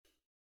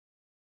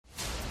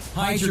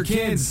Hide your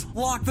kids.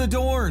 Lock the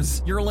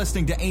doors. You're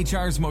listening to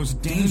HR's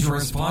most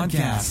dangerous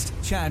podcast.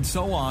 Chad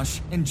Sowash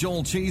and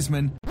Joel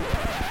Cheeseman.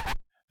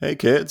 Hey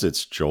kids,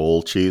 it's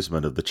Joel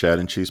Cheeseman of the Chad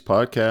and Cheese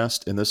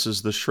podcast, and this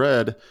is The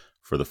Shred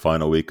for the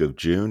final week of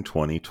June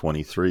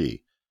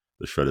 2023.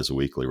 The Shred is a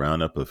weekly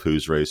roundup of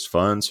who's raised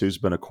funds, who's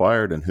been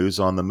acquired, and who's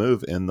on the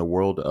move in the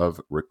world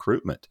of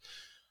recruitment.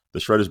 The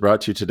Shred is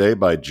brought to you today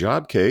by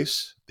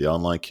Jobcase, the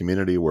online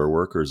community where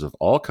workers of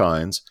all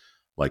kinds,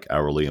 like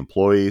hourly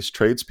employees,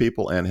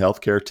 tradespeople, and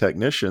healthcare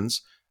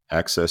technicians,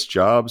 access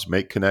jobs,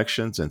 make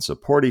connections, and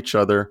support each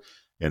other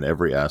in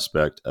every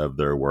aspect of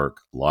their work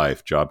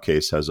life.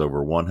 Jobcase has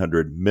over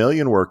 100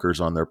 million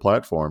workers on their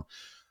platform.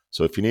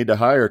 So if you need to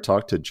hire,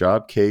 talk to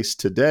Jobcase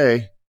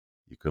today.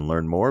 You can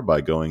learn more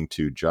by going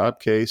to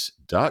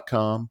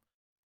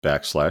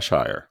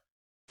jobcase.com/hire.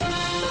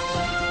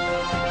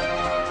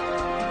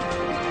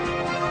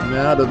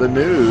 Now to the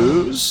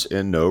news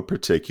in no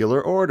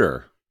particular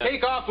order.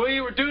 Take off, will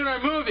you? We're doing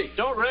our movie.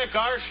 Don't wreck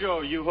our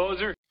show, you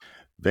hoser.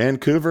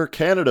 Vancouver,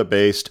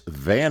 Canada-based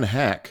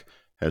VanHack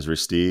has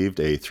received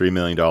a $3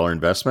 million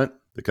investment.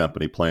 The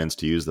company plans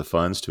to use the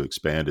funds to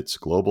expand its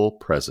global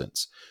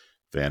presence.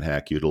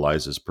 VanHack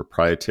utilizes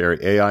proprietary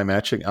AI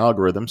matching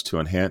algorithms to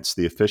enhance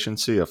the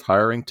efficiency of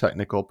hiring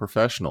technical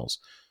professionals.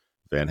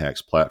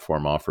 VanHack's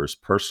platform offers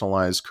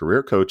personalized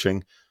career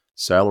coaching,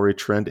 salary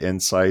trend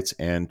insights,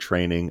 and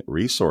training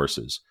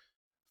resources.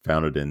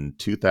 Founded in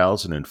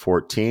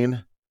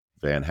 2014,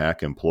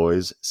 VanHack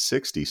employs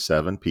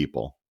 67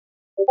 people.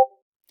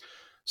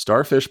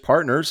 Starfish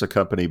Partners, a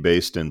company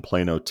based in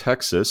Plano,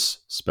 Texas,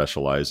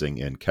 specializing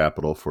in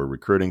capital for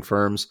recruiting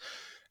firms,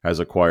 has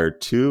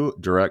acquired two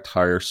direct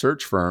hire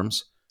search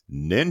firms,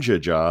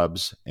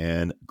 NinjaJobs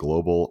and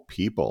Global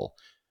People.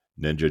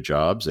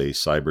 NinjaJobs, a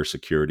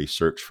cybersecurity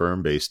search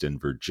firm based in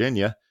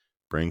Virginia,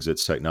 brings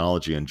its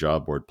technology and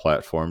job board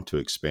platform to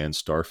expand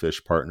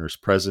Starfish Partners'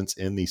 presence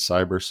in the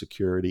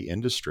cybersecurity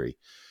industry.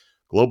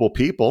 Global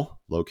People,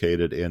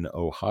 located in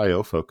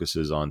Ohio,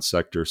 focuses on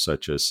sectors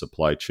such as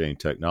supply chain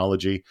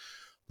technology,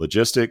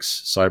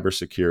 logistics,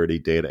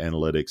 cybersecurity, data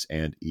analytics,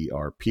 and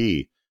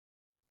ERP.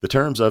 The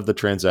terms of the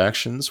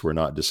transactions were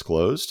not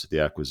disclosed.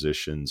 The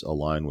acquisitions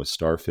align with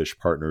Starfish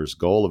Partners'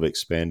 goal of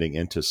expanding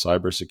into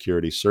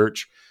cybersecurity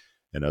search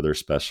and other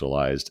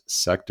specialized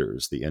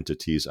sectors. The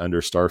entities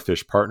under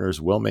Starfish Partners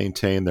will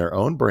maintain their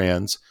own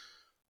brands,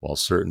 while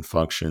certain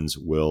functions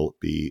will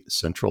be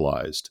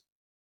centralized.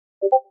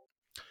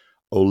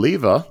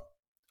 Oliva,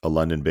 a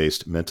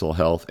London-based mental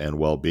health and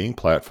well-being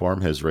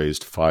platform, has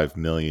raised €5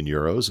 million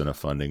in a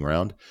funding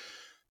round.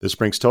 This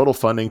brings total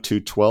funding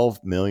to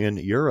 €12 million.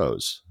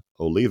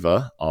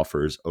 Oliva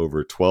offers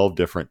over 12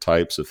 different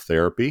types of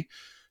therapy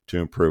to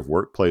improve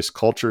workplace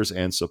cultures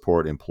and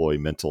support employee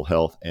mental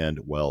health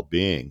and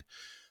well-being.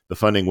 The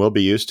funding will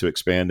be used to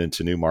expand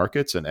into new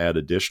markets and add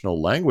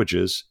additional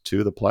languages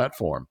to the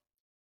platform.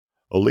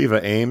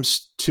 Oliva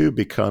aims to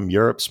become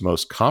Europe's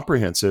most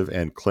comprehensive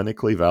and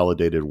clinically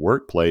validated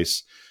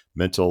workplace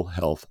mental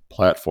health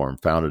platform.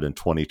 Founded in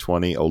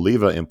 2020,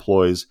 Oliva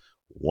employs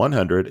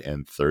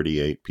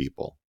 138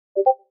 people.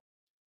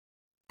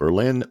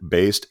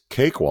 Berlin-based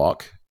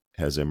Cakewalk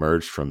has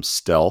emerged from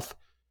stealth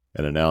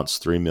and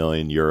announced €3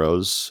 million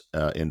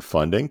in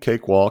funding.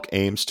 Cakewalk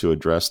aims to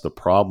address the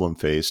problem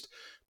faced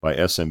by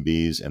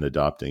SMBs in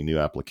adopting new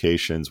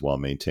applications while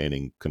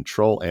maintaining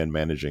control and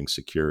managing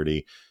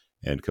security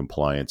and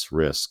compliance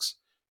risks.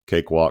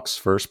 Cakewalk's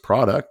first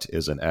product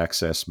is an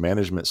access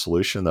management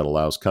solution that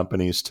allows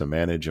companies to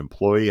manage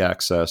employee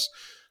access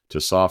to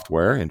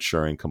software,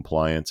 ensuring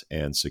compliance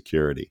and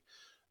security.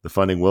 The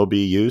funding will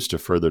be used to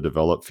further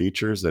develop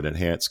features that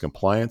enhance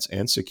compliance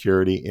and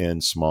security in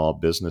small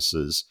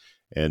businesses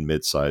and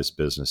mid-sized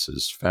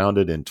businesses.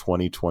 Founded in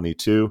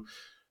 2022,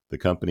 the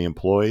company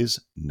employs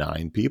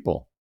 9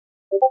 people.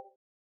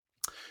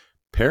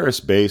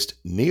 Paris-based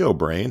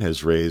Neobrain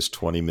has raised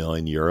 €20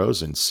 million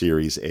in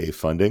Series A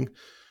funding.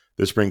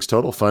 This brings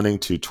total funding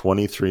to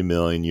 €23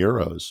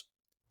 million.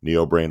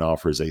 Neobrain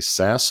offers a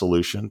SaaS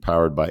solution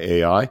powered by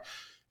AI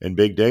and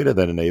big data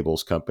that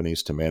enables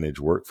companies to manage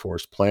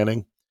workforce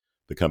planning.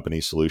 The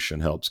company solution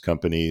helps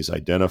companies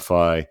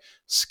identify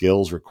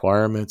skills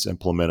requirements,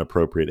 implement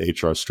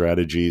appropriate HR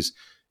strategies,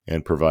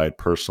 and provide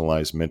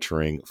personalized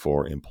mentoring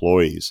for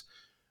employees.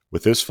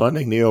 With this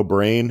funding,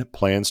 Neobrain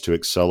plans to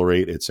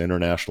accelerate its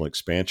international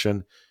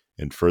expansion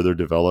and further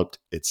develop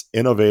its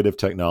innovative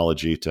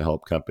technology to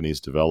help companies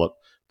develop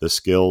the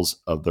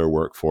skills of their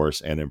workforce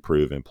and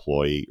improve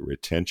employee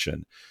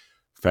retention.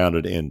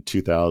 Founded in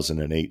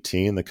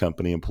 2018, the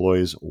company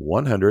employs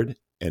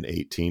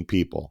 118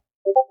 people.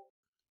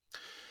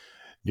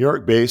 New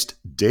York-based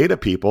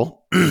DataPeople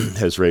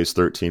has raised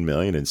 $13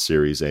 million in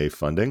Series A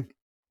funding.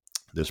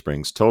 This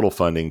brings total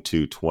funding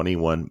to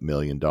 $21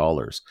 million.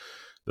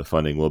 The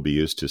funding will be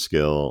used to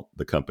scale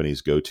the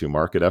company's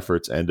go-to-market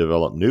efforts and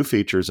develop new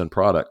features and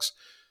products.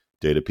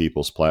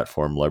 DataPeople's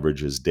platform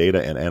leverages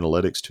data and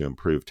analytics to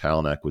improve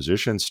talent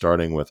acquisition,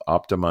 starting with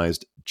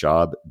optimized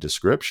job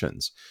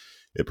descriptions.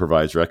 It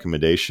provides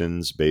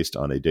recommendations based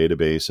on a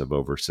database of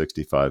over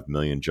 65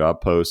 million job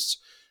posts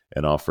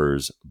and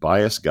offers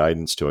bias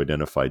guidance to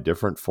identify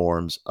different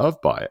forms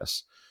of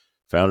bias.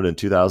 Founded in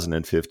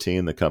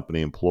 2015, the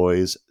company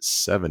employs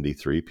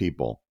 73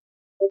 people.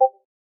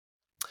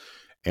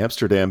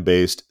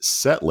 Amsterdam-based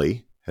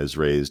Setly has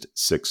raised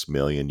 6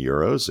 million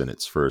euros in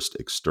its first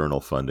external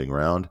funding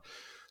round.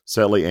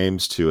 Setly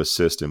aims to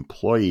assist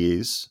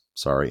employers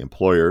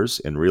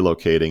in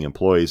relocating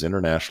employees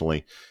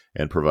internationally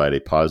and provide a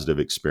positive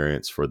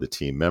experience for the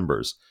team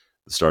members.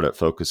 The startup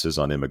focuses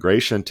on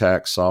immigration,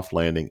 tax, soft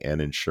landing,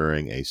 and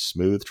ensuring a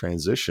smooth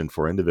transition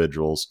for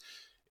individuals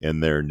in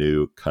their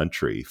new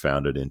country.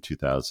 Founded in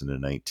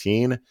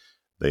 2019,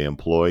 they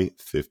employ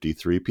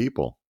 53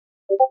 people.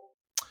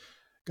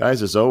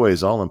 Guys, as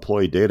always, all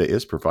employee data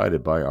is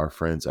provided by our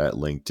friends at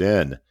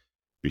LinkedIn.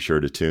 Be sure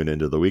to tune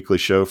into the weekly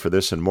show for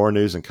this and more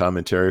news and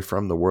commentary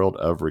from the world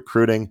of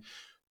recruiting.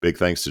 Big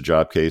thanks to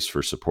Jobcase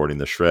for supporting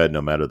the shred.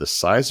 No matter the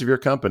size of your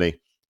company,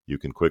 you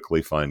can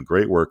quickly find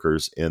great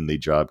workers in the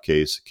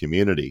Jobcase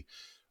community.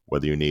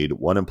 Whether you need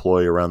one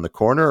employee around the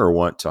corner or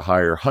want to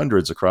hire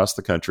hundreds across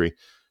the country,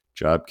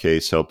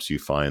 Jobcase helps you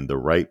find the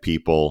right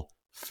people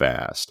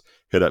fast.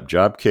 Hit up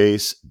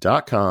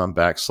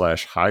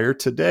jobcase.com/hire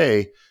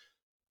today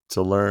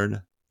to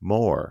learn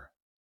more.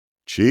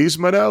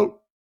 Cheeseman out.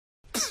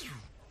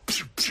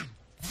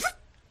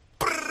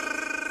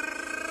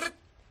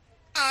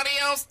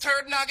 Adios,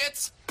 turd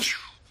nuggets.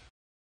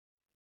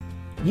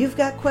 You've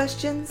got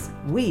questions,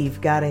 we've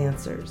got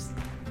answers.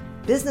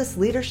 Business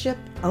leadership,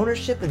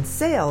 ownership, and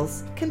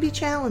sales can be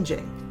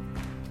challenging.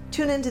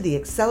 Tune into the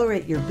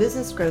Accelerate Your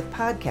Business Growth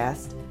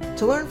podcast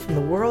to learn from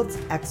the world's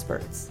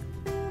experts.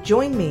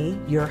 Join me,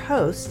 your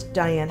host,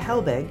 Diane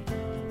Helbig,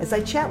 as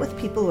I chat with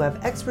people who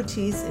have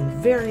expertise in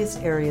various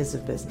areas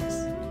of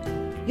business.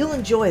 You'll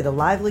enjoy the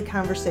lively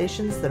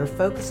conversations that are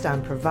focused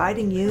on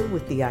providing you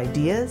with the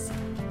ideas,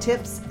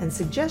 tips, and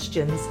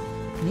suggestions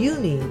you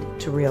need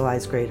to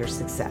realize greater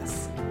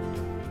success.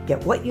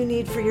 Get what you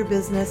need for your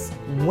business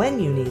when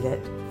you need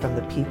it from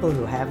the people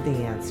who have the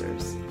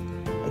answers.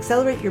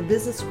 Accelerate Your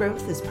Business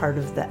Growth is part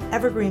of the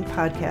Evergreen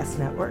Podcast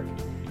Network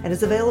and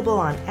is available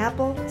on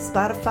Apple,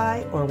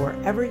 Spotify, or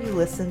wherever you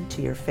listen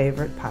to your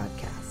favorite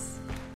podcasts.